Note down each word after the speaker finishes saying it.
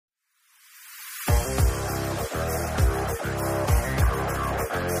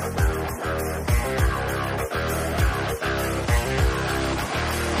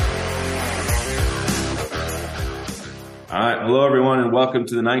All right. Hello, everyone, and welcome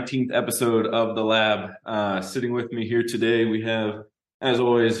to the 19th episode of The Lab. Sitting with me here today, we have, as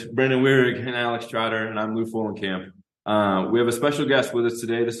always, Brendan Wierig and Alex Trotter, and I'm Lou Follenkamp. We have a special guest with us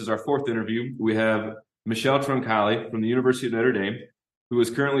today. This is our fourth interview. We have Michelle Truncali from the University of Notre Dame, who is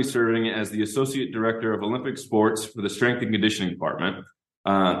currently serving as the Associate Director of Olympic Sports for the Strength and Conditioning Department.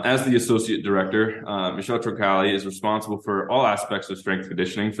 As the Associate Director, Michelle Truncali is responsible for all aspects of strength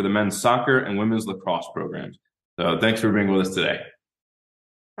conditioning for the men's soccer and women's lacrosse programs. So thanks for being with us today.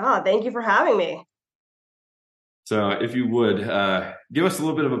 Thank you for having me. So if you would, give us a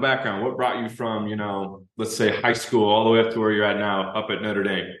little bit of a background. What brought you from, let's say high school all the way up to where you're at now, up at Notre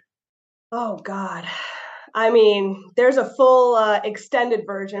Dame? Oh, God. I mean, there's a full extended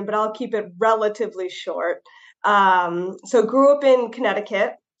version, but I'll keep it relatively short. So grew up in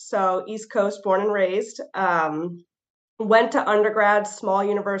Connecticut, so East Coast, born and raised. Went to undergrad, small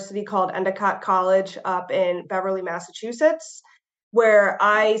university called Endicott College up in Beverly, Massachusetts, where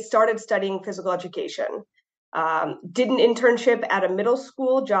I started studying physical education. Did an internship at a middle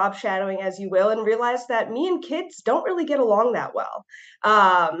school, job shadowing as you will, and realized that me and kids don't really get along that well.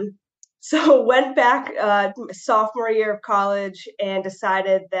 So went back sophomore year of college and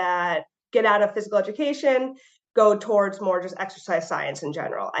decided that get out of physical education, go towards more just exercise science in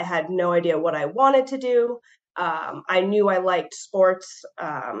general. I had no idea what I wanted to do. I knew I liked sports,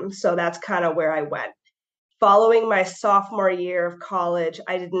 so that's kind of where I went. Following my sophomore year of college,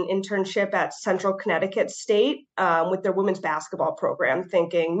 I did an internship at Central Connecticut State with their women's basketball program,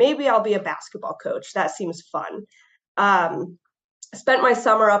 thinking maybe I'll be a basketball coach. That seems fun. Spent my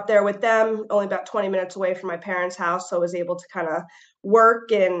summer up there with them, only about 20 minutes away from my parents' house, so I was able to kind of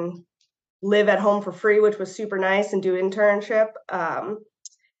work and live at home for free, which was super nice, and do internship.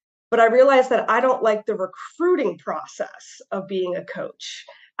 But I realized that I don't like the recruiting process of being a coach.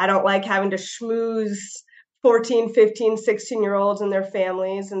 I don't like having to schmooze 14, 15, 16-year-olds and their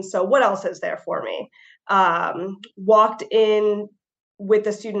families. And so what else is there for me? Walked in with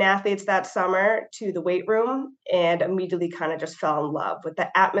the student athletes that summer to the weight room and immediately kind of just fell in love with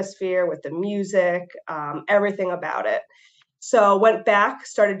the atmosphere, with the music, everything about it. So went back,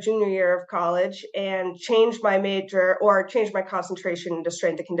 started junior year of college, and changed my major or changed my concentration into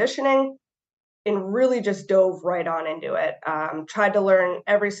strength and conditioning, and really just dove right on into it. Tried to learn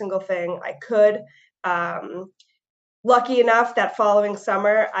every single thing I could. Lucky enough that following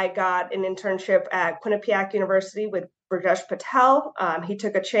summer, I got an internship at Quinnipiac University with Brajesh Patel. He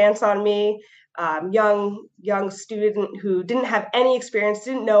took a chance on me. Young student who didn't have any experience,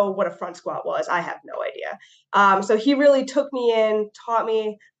 didn't know what a front squat was. I have no idea. So he really took me in, taught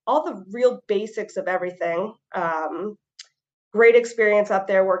me all the real basics of everything. Great experience up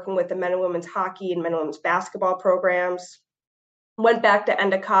there working with the men and women's hockey and men and women's basketball programs. Went back to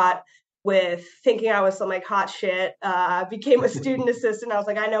Endicott with thinking I was some like hot shit. Became a student assistant. I was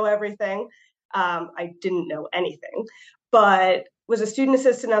like, I know everything. I didn't know anything, but was a student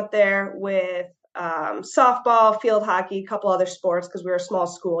assistant up there with softball, field hockey, a couple other sports because we were a small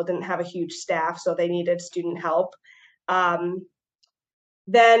school, didn't have a huge staff, so they needed student help.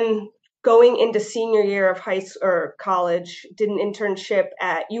 Then going into senior year of high school or college, did an internship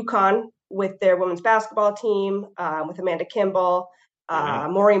at UConn with their women's basketball team, with Amanda Kimball,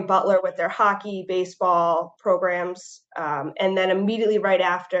 Maureen Butler with their hockey, baseball programs, and then immediately right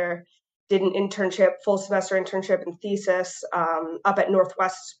after, did an internship, full semester internship and thesis up at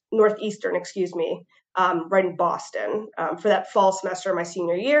Northeastern, right in Boston for that fall semester of my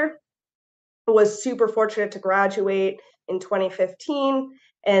senior year. Was super fortunate to graduate in 2015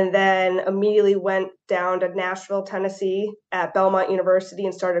 and then immediately went down to Nashville, Tennessee at Belmont University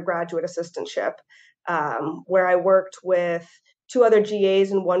and started a graduate assistantship where I worked with 2 other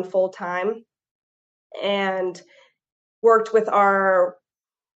GAs and 1 full-time and worked with our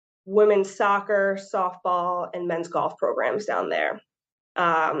women's soccer, softball, and men's golf programs down there.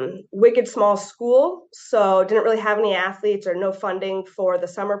 Wicked small school, so didn't really have any athletes or no funding for the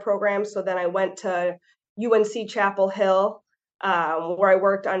summer program. So then I went to UNC Chapel Hill, where I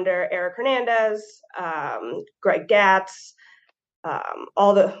worked under Eric Hernandez, Greg Gatz,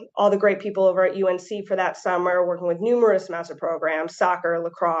 all the great people over at UNC for that summer, working with numerous master programs, soccer,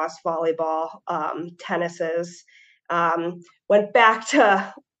 lacrosse, volleyball, tennises. Went back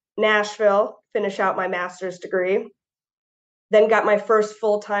to Nashville, finish out my master's degree. Then got my first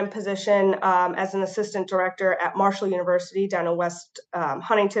full-time position as an assistant director at Marshall University down in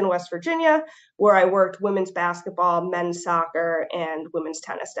Huntington, West Virginia, where I worked women's basketball, men's soccer, and women's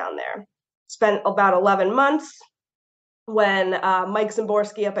tennis down there. Spent about 11 months when Mike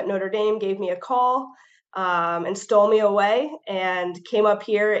Zimborski up at Notre Dame gave me a call and stole me away and came up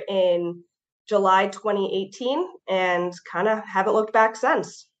here in July 2018 and kind of haven't looked back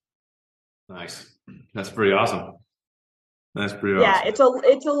since. Nice. That's pretty awesome. That's pretty Yeah, awesome.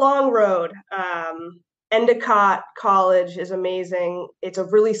 it's a long road. Endicott College is amazing. It's a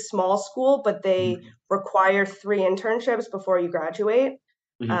really small school, but they Mhm. require 3 internships before you graduate.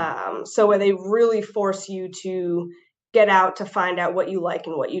 Mhm. So where they really force you to get out to find out what you like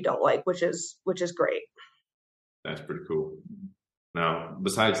and what you don't like, which is great. That's pretty cool. Now,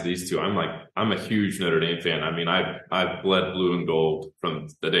 besides these two, I'm a huge Notre Dame fan. I mean, I've bled blue and gold from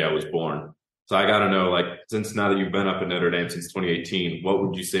the day I was born. So I got to know, like, since now that you've been up at Notre Dame since 2018, what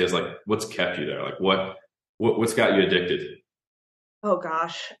would you say is like what's kept you there? Like, what's got you addicted? Oh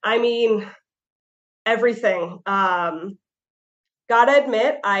gosh, I mean everything. Gotta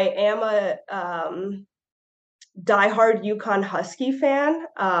admit, I am a diehard Yukon Husky fan.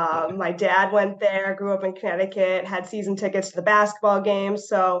 My dad went there, grew up in Connecticut, had season tickets to the basketball games.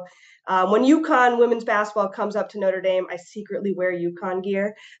 So when Yukon women's basketball comes up to Notre Dame, I secretly wear Yukon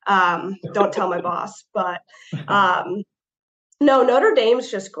gear. Don't tell my boss, but um, no, Notre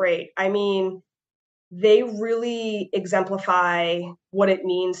Dame's just great. I mean, they really exemplify what it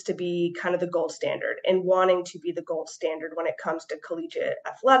means to be kind of the gold standard and wanting to be the gold standard when it comes to collegiate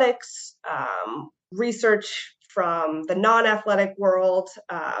athletics, research from the non-athletic world,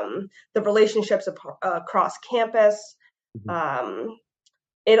 the relationships across campus. Mhm. Um,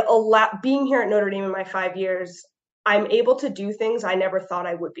 being here at Notre Dame in my 5 years, I'm able to do things I never thought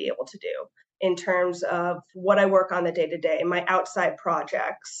I would be able to do in terms of what I work on the day to day, my outside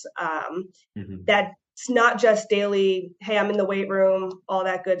projects. Mhm. That's not just daily, hey, I'm in the weight room, all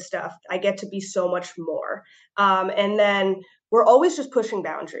that good stuff. I get to be so much more. And then we're always just pushing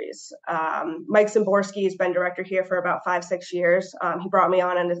boundaries. Mike Zimborski has been director here for about 5, 6 years. He brought me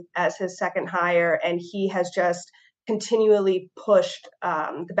on as his second hire, and he has just continually pushed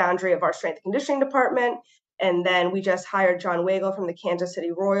the boundary of our strength and conditioning department. And then we just hired John Wagle from the Kansas City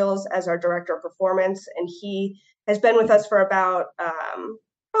Royals as our director of performance, and he has been with us for about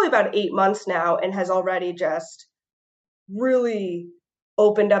probably about 8 months now, and has already just really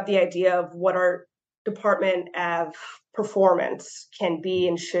opened up the idea of what our department of performance can be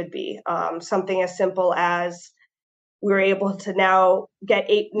and should be. Something as simple as we were able to now get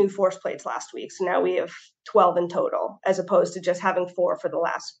 8 new force plates last week. So now we have 12 in total, as opposed to just having 4 for the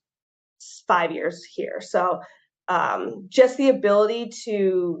last 5 years here. So just the ability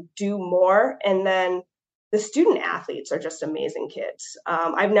to do more. And then the student athletes are just amazing kids.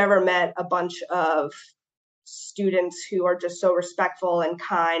 I've never met a bunch of students who are just so respectful and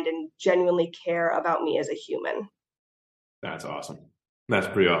kind and genuinely care about me as a human. That's awesome. That's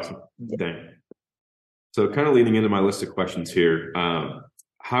pretty awesome. Dang. So kind of leading into my list of questions here,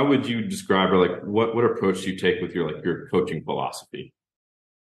 how would you describe or like what approach do you take with your coaching philosophy?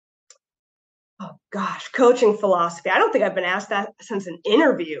 Oh gosh, coaching philosophy. I don't think I've been asked that since an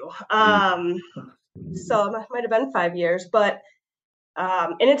interview. So it might have been 5 years, but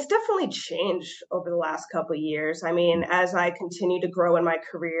and it's definitely changed over the last couple of years. I mean, as I continue to grow in my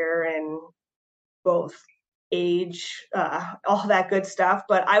career and both age, all that good stuff.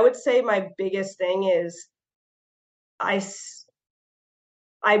 But I would say my biggest thing is I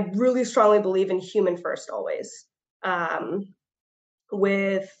I really strongly believe in human first always. Um,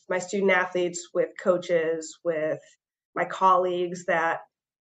 with my student athletes, with coaches, with my colleagues, that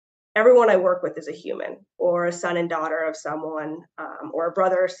everyone I work with is a human or a son and daughter of someone, or a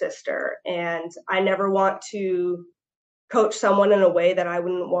brother or sister. And I never want to coach someone in a way that I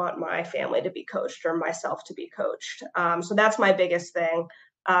wouldn't want my family to be coached or myself to be coached. So that's my biggest thing.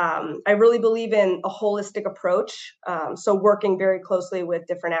 I really believe in a holistic approach. So working very closely with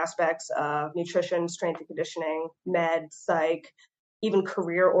different aspects of nutrition, strength and conditioning, med, psych, even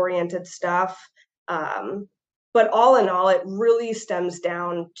career oriented stuff. Um, but all in all, it really stems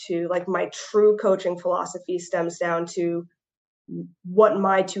down to, like, my true coaching philosophy stems down to what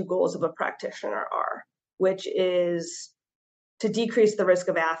my two goals of a practitioner are, which is to decrease the risk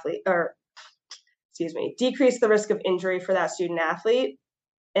of decrease the risk of injury for that student athlete,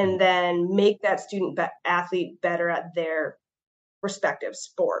 and then make that student athlete better at their respective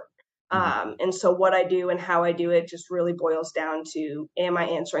sport. Mhm. And so what I do and how I do it just really boils down to, am I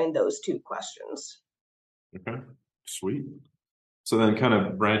answering those two questions? Okay, sweet. So then kind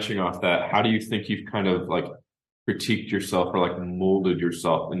of branching off that, how do you think you've kind of like critiqued yourself or like molded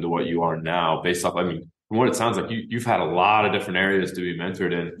yourself into what you are now based off, I mean, from what it sounds like you've had a lot of different areas to be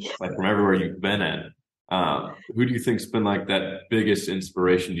mentored in, like from everywhere you've been in. Who do you think's been like that biggest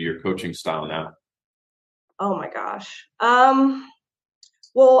inspiration to your coaching style now? Oh my gosh.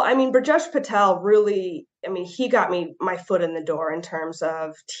 Well, I mean, Brajesh Patel really he got me my foot in the door in terms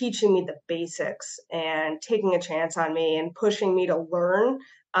of teaching me the basics and taking a chance on me and pushing me to learn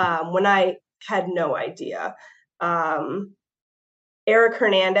when I had no idea. Eric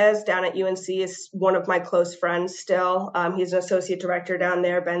Hernandez down at UNC is one of my close friends still. He's an associate director down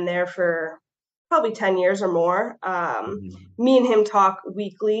there, been there for probably 10 years or more. Me and him talk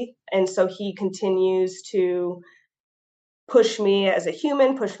weekly, and so he continues to push me as a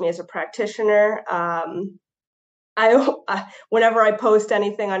human, push me as a practitioner. Whenever I post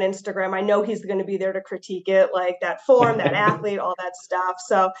anything on Instagram, I know he's going to be there to critique it, like that form, that athlete, all that stuff.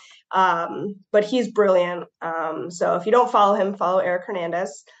 So, but he's brilliant. So if you don't follow him, follow Eric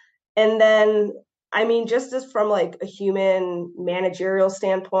Hernandez. And then, just as from like a human managerial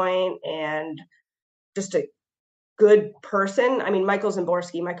standpoint and just a good person, Michael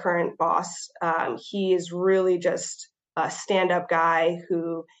Zimborski, my current boss, he is really just a stand-up guy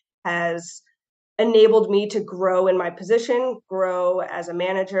who has enabled me to grow in my position, grow as a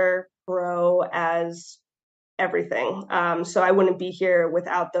manager, grow as everything. So I wouldn't be here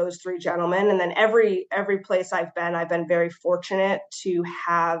without those three gentlemen. And then every place I've been very fortunate to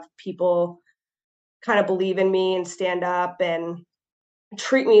have people kind of believe in me and stand up and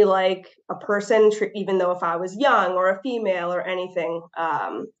treat me like a person, even though if I was young or a female or anything.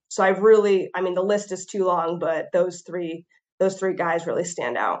 So I've really, the list is too long, but those three guys really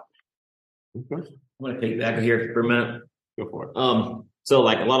stand out. Okay. I'm going to take back here for a minute. Go for it. So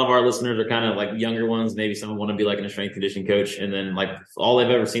like a lot of our listeners are kind of like younger ones. Maybe some want to be like a strength conditioning coach. And then like all they've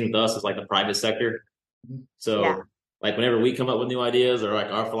ever seen with us is like the private sector. So like whenever we come up with new ideas or like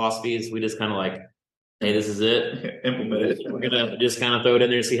our philosophies, we just kind of like, hey, this is it. Implement it. We're going to just kind of throw it in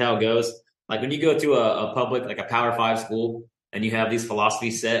there and see how it goes. Like when you go to a public, like a Power 5 school and you have these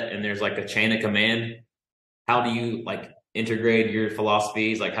philosophies set and there's like a chain of command, how do you like integrate your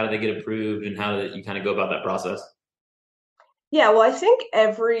philosophies? Like how do they get approved and how do you kind of go about that process? Yeah, well, I think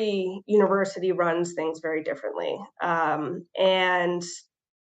every university runs things very differently. And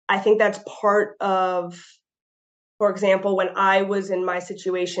I think that's part of, for example, when I was in my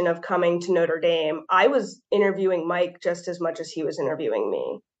situation of coming to Notre Dame, I was interviewing Mike just as much as he was interviewing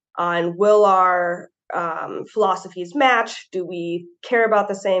me on will our philosophies match? Do we care about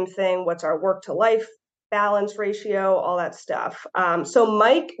the same thing? What's our work to life balance ratio, all that stuff. So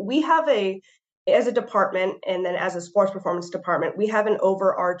Mike, we have as a department, and then as a sports performance department, we have an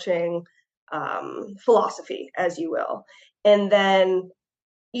overarching philosophy, as you will. And then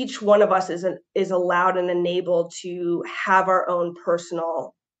each one of us is allowed and enabled to have our own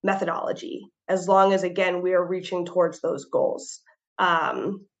personal methodology, as long as, again, we are reaching towards those goals.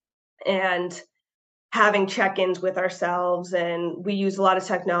 And having check-ins with ourselves, and we use a lot of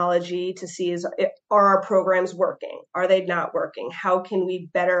technology to see are our programs working? Are they not working? How can we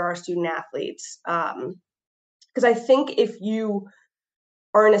better our student athletes? Because I think if you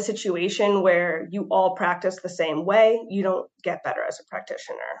are in a situation where you all practice the same way, you don't get better as a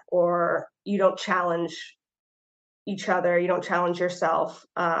practitioner, or you don't challenge each other, you don't challenge yourself.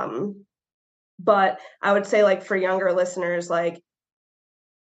 But I would say, like, for younger listeners, like,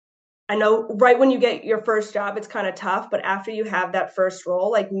 I know right when you get your first job, it's kind of tough, but after you have that first role,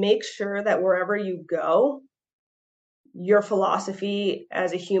 like, make sure that wherever you go, your philosophy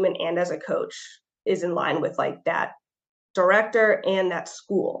as a human and as a coach is in line with like that director and that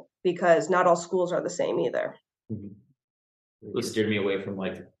school, because not all schools are the same either. It steered me away from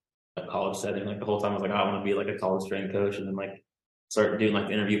like a college setting. Like the whole time I was like, I want to be like a college strength coach, and then like start doing like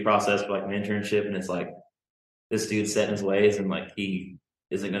the interview process for like my internship, and it's like this dude's set in his ways and like he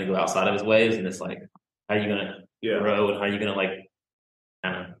isn't going to go outside of his ways, and it's like, how are you going to grow, and how are you going to like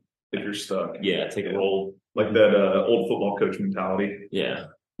kind of, if you're stuck, take a role, like that old football coach mentality. Yeah,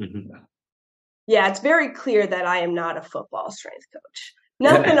 it's very clear that I am not a football strength coach.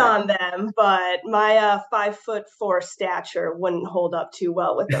 Nothing on them, but my 5'4" stature wouldn't hold up too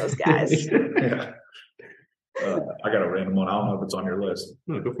well with those guys. I got a random one. I don't know if it's on your list.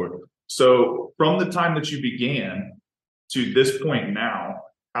 No, go for it. So from the time that you began to this point now,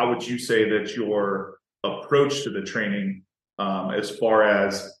 how would you say that your approach to the training, as far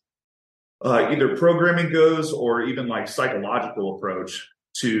as either programming goes or even like psychological approach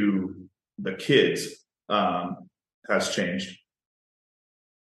to the kids has changed?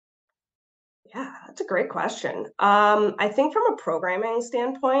 Yeah, that's a great question. I think from a programming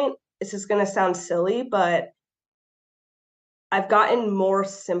standpoint, this is going to sound silly, but I've gotten more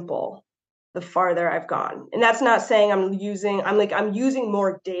simple the farther I've gone. And that's not saying I'm using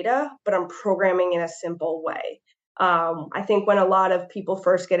more data, but I'm programming in a simple way. I think when a lot of people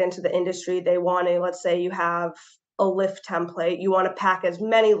first get into the industry, they want to, let's say you have a lift template, you want to pack as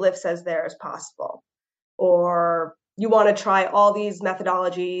many lifts as there as possible. or you want to try all these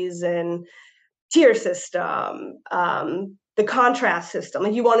methodologies and tier system, the contrast system,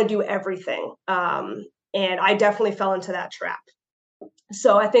 like you want to do everything. And I definitely fell into that trap.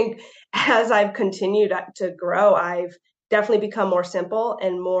 So I think as I've continued to grow, I've definitely become more simple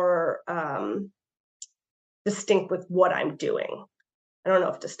and more distinct with what I'm doing. I don't know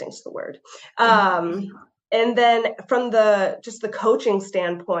if distinct is the word. And then from just the coaching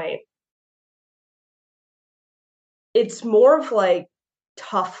standpoint, it's more of like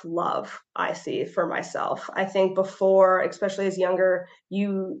tough love, I see for myself. I think before, especially as younger,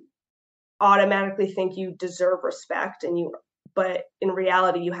 you automatically think you deserve respect, but in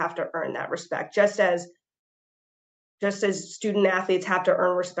reality, you have to earn that respect. Just as student athletes have to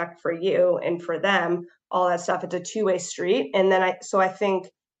earn respect for you and for them, all that stuff, it's a two-way street. And then I think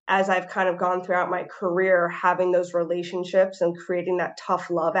as I've kind of gone throughout my career, having those relationships and creating that tough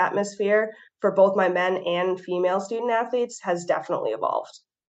love atmosphere for both my men and female student athletes has definitely evolved.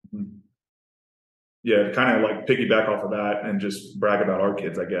 Yeah, to kind of like piggyback off of that and just brag about our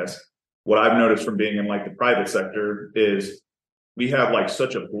kids, I guess. What I've noticed from being in like the private sector is we have like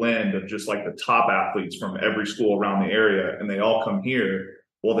such a blend of just like the top athletes from every school around the area, and they all come here.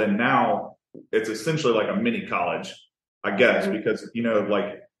 Well, then now it's essentially like a mini college, I guess, because,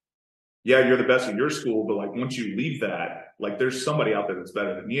 like, yeah, you're the best at your school, but like once you leave that, like there's somebody out there that's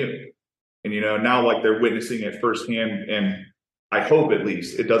better than you. And, now like they're witnessing it firsthand. And I hope at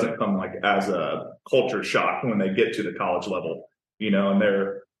least it doesn't come like as a culture shock when they get to the college level, and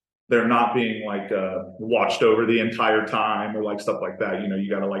they're not being like watched over the entire time or like stuff like that. You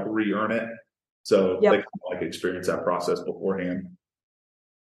got to like re-earn it. So they can like experience that process beforehand.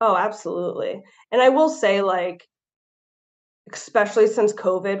 Oh, absolutely. And I will say, like, especially since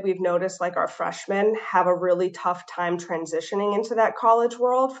COVID, we've noticed like our freshmen have a really tough time transitioning into that college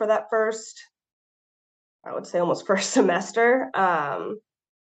world for that first, I would say almost first semester.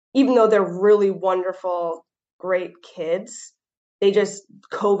 Even though they're really wonderful, great kids,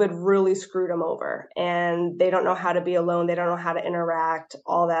 COVID really screwed them over, and they don't know how to be alone. They don't know how to interact,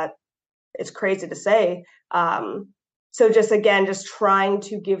 all that. It's crazy to say. So just trying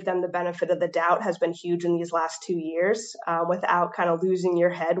to give them the benefit of the doubt has been huge in these last 2 years, without kind of losing your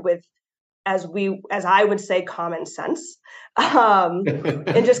head with, as I would say, common sense,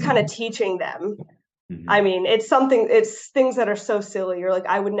 and just kind of teaching them. I mean, it's things that are so silly. You're like,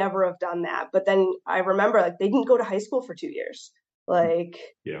 I would never have done that. But then I remember, like, they didn't go to high school for 2 years. Like,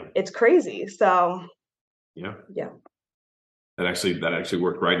 it's crazy. So, yeah. That actually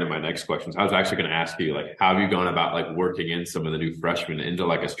worked right into my next questions. I was actually going to ask you, like, how have you gone about like working in some of the new freshmen into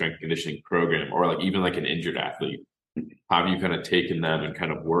like a strength conditioning program, or like even like an injured athlete? How have you kind of taken them and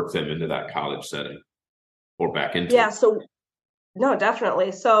kind of worked them into that college setting or back into? Yeah. So, no,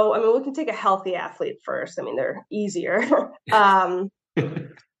 definitely. So, I mean, we can take a healthy athlete first. I mean, they're easier.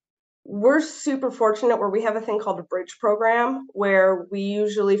 We're super fortunate where we have a thing called a bridge program, where we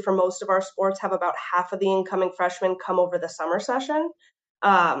usually, for most of our sports, have about half of the incoming freshmen come over the summer session.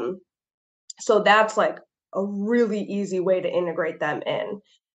 So that's like a really easy way to integrate them in.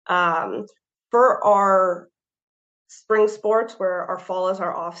 For our spring sports, where our fall is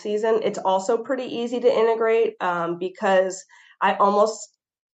our off season, it's also pretty easy to integrate, because I almost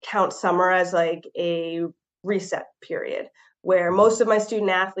count summer as like a reset period, where most of my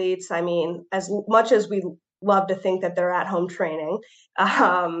student athletes, I mean, as much as we love to think that they're at home training,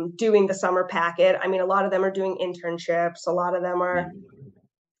 doing the summer packet, I mean, a lot of them are doing internships. A lot of them are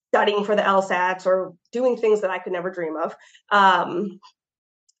studying for the LSATs or doing things that I could never dream of.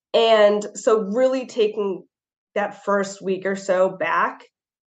 And so really taking that first week or so back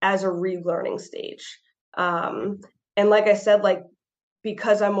as a relearning stage. And like I said, like,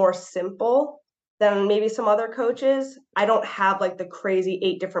 because I'm more simple than maybe some other coaches, I don't have like the crazy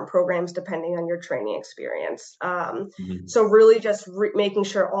 8 different programs depending on your training experience. So really just making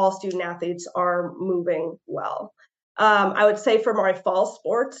sure all student athletes are moving well. I would say for my fall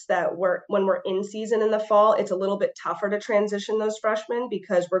sports when we're in season in the fall, it's a little bit tougher to transition those freshmen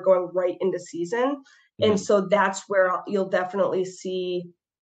because we're going right into season. And so that's where you'll definitely see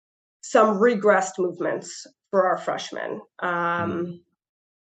some regressed movements for our freshmen.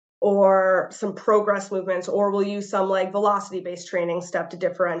 Or some progress movements, or we'll use some like velocity-based training stuff to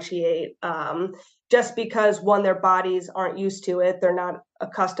differentiate, just because, one, their bodies aren't used to it, they're not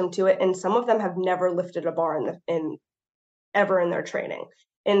accustomed to it, and some of them have never lifted a bar ever in their training.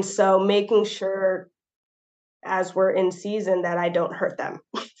 And so making sure as we're in season that I don't hurt them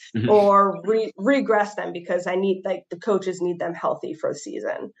or regress them, because the coaches need them healthy for the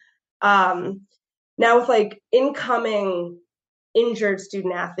season. Now with like incoming injured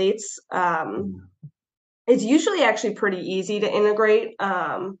student athletes, It's usually actually pretty easy to integrate,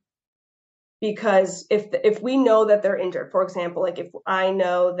 because if we know that they're injured, for example, like if I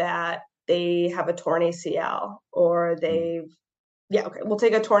know that they have a torn ACL or we'll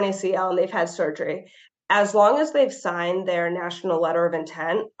take a torn ACL and they've had surgery. As long as they've signed their national letter of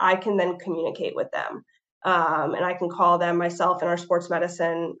intent, I can then communicate with them. And I can call them myself, and our sports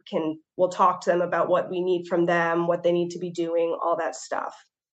medicine will talk to them about what we need from them, what they need to be doing, all that stuff.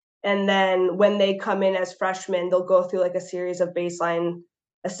 And then when they come in as freshmen, they'll go through like a series of baseline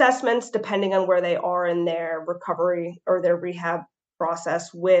assessments, depending on where they are in their recovery or their rehab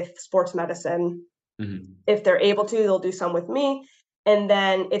process with sports medicine. Mm-hmm. If they're able to, they'll do some with me. And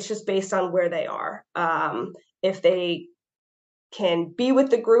then it's just based on where they are. If they can be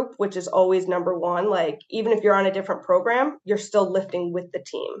with the group, which is always number one, like even if you're on a different program, you're still lifting with the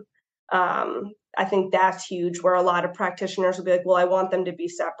team. I think that's huge, where a lot of practitioners will be like, well, I want them to be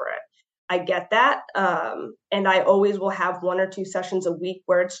separate. I get that. And I always will have 1 or 2 sessions a week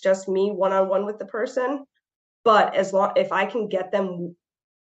where it's just me one-on-one with the person. But if I can get them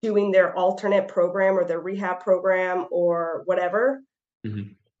doing their alternate program or their rehab program or whatever,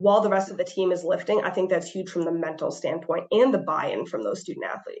 mm-hmm. while the rest of the team is lifting, I think that's huge from the mental standpoint and the buy-in from those student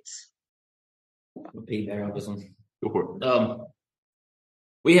athletes. Pete, there on this one. Go for it.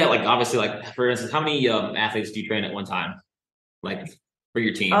 We have obviously for instance, how many athletes do you train at one time, for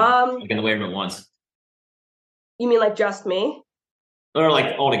your team, in the weight room at once? You mean just me? Or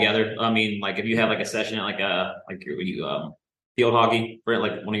all together? I mean, if you have a session at field hockey for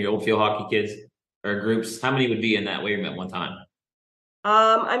one of your old field hockey kids or groups, how many would be in that weight room at one time?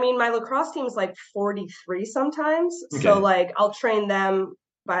 I mean, my lacrosse team is 43 sometimes. Okay. So I'll train them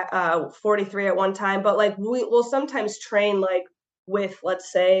by 43 at one time, but we'll sometimes train with,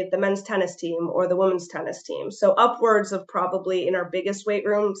 let's say, the men's tennis team or the women's tennis team. So upwards of probably, in our biggest weight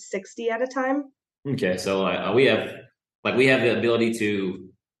room, 60 at a time. Okay. So we have the ability to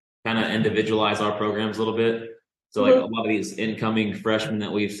kind of individualize our programs a little bit. So mm-hmm. a lot of these incoming freshmen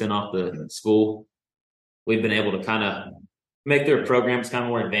that we've sent off to school, we've been able to kind of make their programs kind of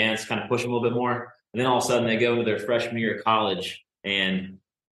more advanced, kind of push them a little bit more. And then all of a sudden they go into their freshman year of college. And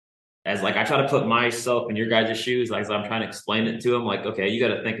as I try to put myself in your guys' shoes, as I'm trying to explain it to them, okay, you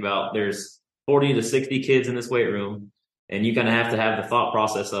got to think about there's 40 to 60 kids in this weight room. And you kind of have to have the thought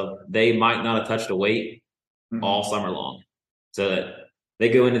process of they might not have touched a weight mm-hmm. all summer long. So that they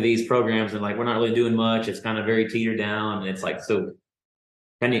go into these programs and we're not really doing much. It's kind of very teeter down. And it's so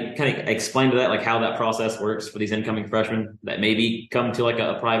can you kind of explain to that, how that process works for these incoming freshmen that maybe come to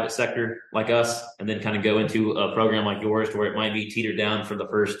a private sector like us and then kind of go into a program like yours to where it might be teetered down for the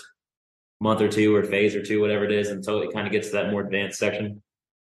first month or two or phase or two, whatever it is, until it kind of gets to that more advanced section?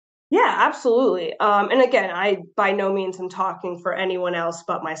 Yeah, absolutely. And again, I by no means am talking for anyone else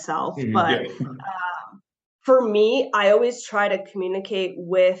but myself. Mm-hmm. But for me, I always try to communicate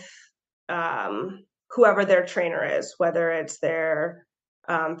with whoever their trainer is, whether it's their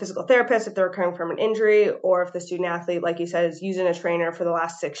physical therapist, if they're recovering from an injury, or if the student athlete, like you said, is using a trainer for the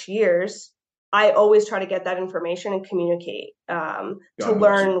last 6 years. I always try to get that information and communicate to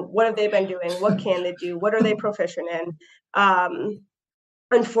learn what have they been doing, what can they do, what are they proficient in.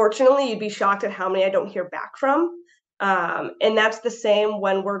 Unfortunately, you'd be shocked at how many I don't hear back from. And that's the same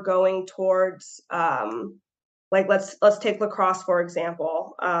when we're going towards, let's take lacrosse, for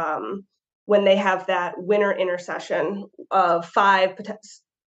example. When they have that winter intersession of 3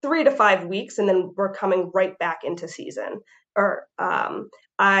 to 5 weeks, and then we're coming right back into season. Or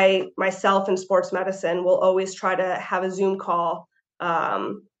I myself in sports medicine will always try to have a Zoom call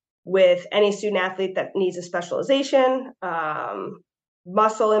with any student athlete that needs a specialization,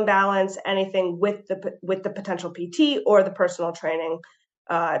 muscle imbalance, anything with the potential PT or the personal training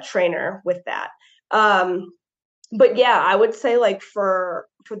trainer with that. But yeah, I would say for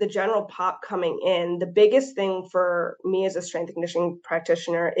the general pop coming in, the biggest thing for me as a strength and conditioning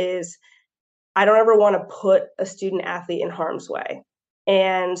practitioner is I don't ever want to put a student athlete in harm's way.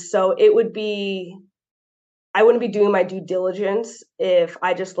 And so I wouldn't be doing my due diligence if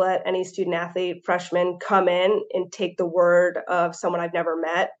I just let any student athlete, freshman, come in and take the word of someone I've never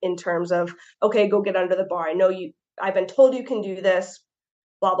met in terms of, okay, go get under the bar. I know I've been told you can do this,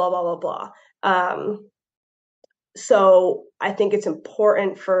 blah, blah, blah, blah, blah. So I think it's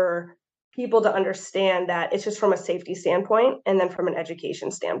important for people to understand that it's just from a safety standpoint and then from an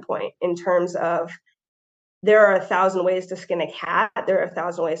education standpoint in terms of there are 1,000 ways to skin a cat. There are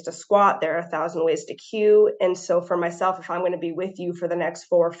 1,000 ways to squat. There are 1,000 ways to cue. And so for myself, if I'm going to be with you for the next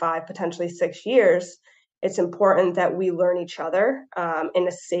 4 or 5, potentially 6 years, it's important that we learn each other in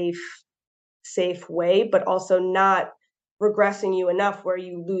a safe way, but also not regressing you enough where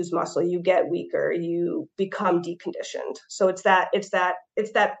you lose muscle, you get weaker, you become deconditioned. So it's that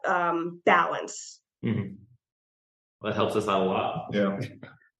balance. Mm-hmm. That helps us out a lot. Yeah.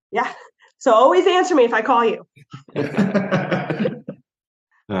 Yeah. So always answer me if I call you.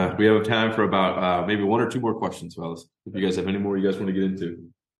 We have time for about maybe one or two more questions, fellas. If you guys have any more you guys want to get into.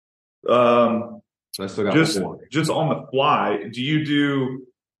 So I still got one more. Just on the fly, do you do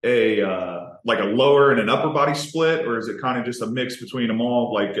a like a lower and an upper body split, or is it kind of just a mix between them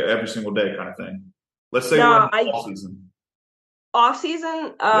all, like every single day kind of thing? Let's say we're in the off season. Off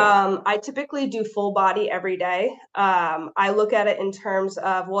season, I typically do full body every day. I look at it in terms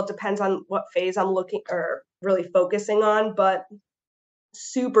of, well, it depends on what phase I'm looking or really focusing on, but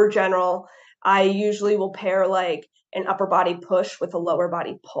super general, I usually will pair like an upper body push with a lower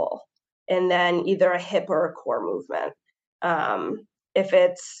body pull, and then either a hip or a core movement.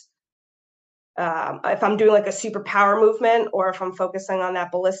 If I'm doing like a super power movement, or if I'm focusing on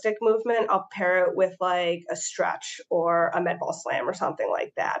that ballistic movement, I'll pair it with like a stretch or a med ball slam or something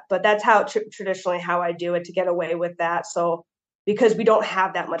like that. But that's how traditionally how I do it to get away with that. So because we don't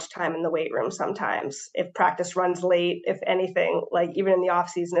have that much time in the weight room sometimes, if practice runs late, if anything, like even in the off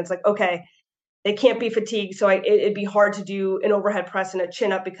season, it's like, okay, they can't be fatigued. So it'd be hard to do an overhead press and a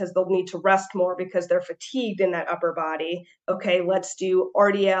chin up because they'll need to rest more because they're fatigued in that upper body. Okay, let's do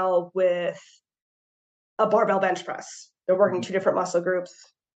RDL with a barbell bench press. They're working two different muscle groups.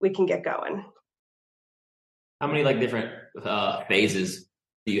 We can get going. How many like different phases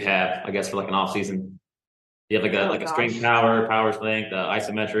do you have, I guess, for like an off season? Do you have like a strength power strength,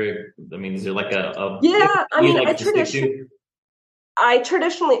 isometric? I mean, is there like yeah, I mean, like I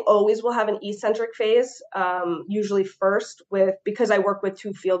traditionally always will have an eccentric phase, usually first because I work with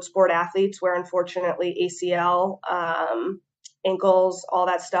two field sport athletes where unfortunately ACL, ankles, all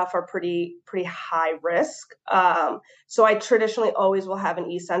that stuff are pretty high risk. So I traditionally always will have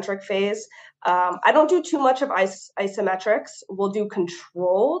an eccentric phase. I don't do too much of isometrics. We'll do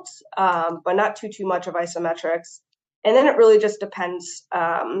controlled, but not too much of isometrics. And then it really just depends.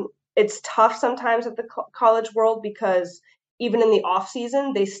 It's tough sometimes at the college world because even in the off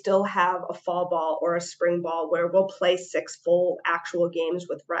season, they still have a fall ball or a spring ball where we'll play 6 full actual games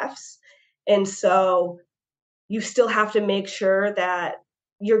with refs. And so you still have to make sure that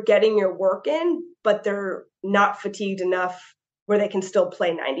you're getting your work in, but they're not fatigued enough where they can still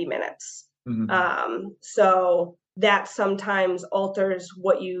play 90 minutes. Mm-hmm. So that sometimes alters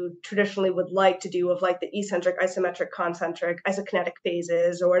what you traditionally would like to do of like the eccentric, isometric, concentric, isokinetic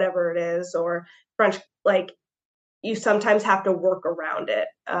phases or whatever it is, or French, like you sometimes have to work around it.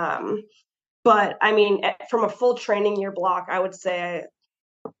 But I mean, from a full training year block, I would say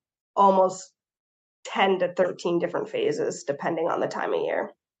almost 10 to 13 different phases, depending on the time of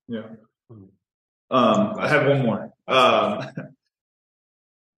year. Yeah. I have one more.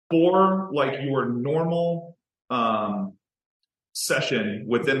 For like your normal session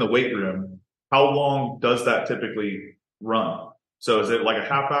within the weight room, how long does that typically run? So is it like a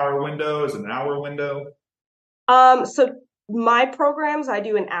half-hour window? Is it an hour window? So my programs, I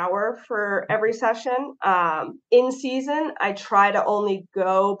do an hour for every session. In season, I try to only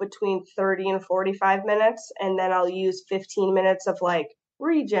go between 30 and 45 minutes, and then I'll use 15 minutes of like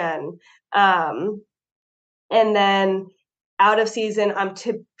regen. And then out of season, I'm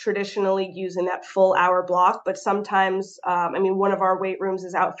traditionally using that full hour block, but sometimes, I mean, one of our weight rooms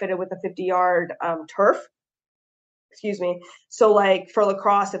is outfitted with a 50-yard turf. Excuse me. So like for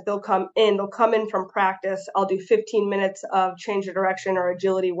lacrosse, if they'll come in from practice, I'll do 15 minutes of change of direction or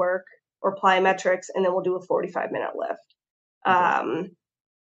agility work or plyometrics, and then we'll do a 45-minute lift.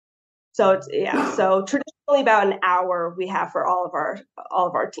 So so traditionally about an hour we have for all of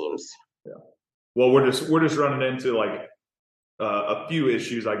our teams. Yeah. Well, we're just running into like a few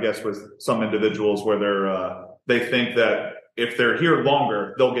issues, I guess, with some individuals where they think that if they're here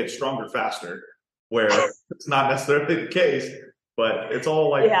longer, they'll get stronger faster. Where it's not necessarily the case, but it's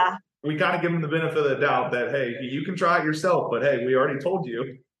all like, we kind of give them the benefit of the doubt that, hey, you can try it yourself, but hey, we already told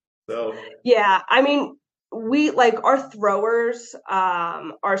you. So, yeah, I mean, we like our throwers,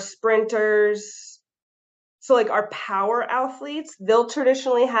 our sprinters. So like our power athletes, they'll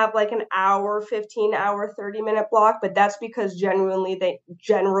traditionally have like an hour, 15-hour, 30-minute block, but that's because generally they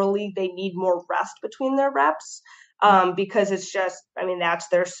need more rest between their reps. Because it's just, I mean, that's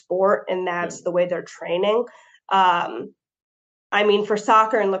their sport and that's the way they're training. I mean, for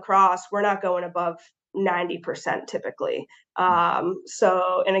soccer and lacrosse, we're not going above 90% typically.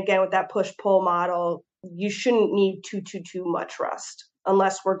 So, and again, with that push-pull model, you shouldn't need too much rest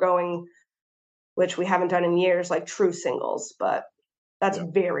unless we're going, which we haven't done in years, like true singles, but that's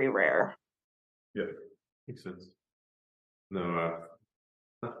very rare. Yeah, makes sense. No,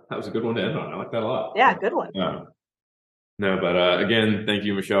 that was a good one to end on. I like that a lot. Yeah, good one. No, but again, thank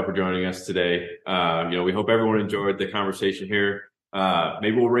you, Michelle, for joining us today. We hope everyone enjoyed the conversation here.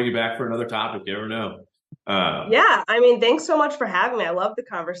 Maybe we'll bring you back for another topic. You never know. Yeah, I mean, thanks so much for having me. I love the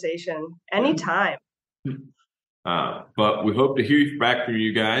conversation. Anytime. But we hope to hear back from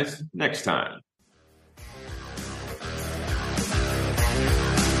you guys next time.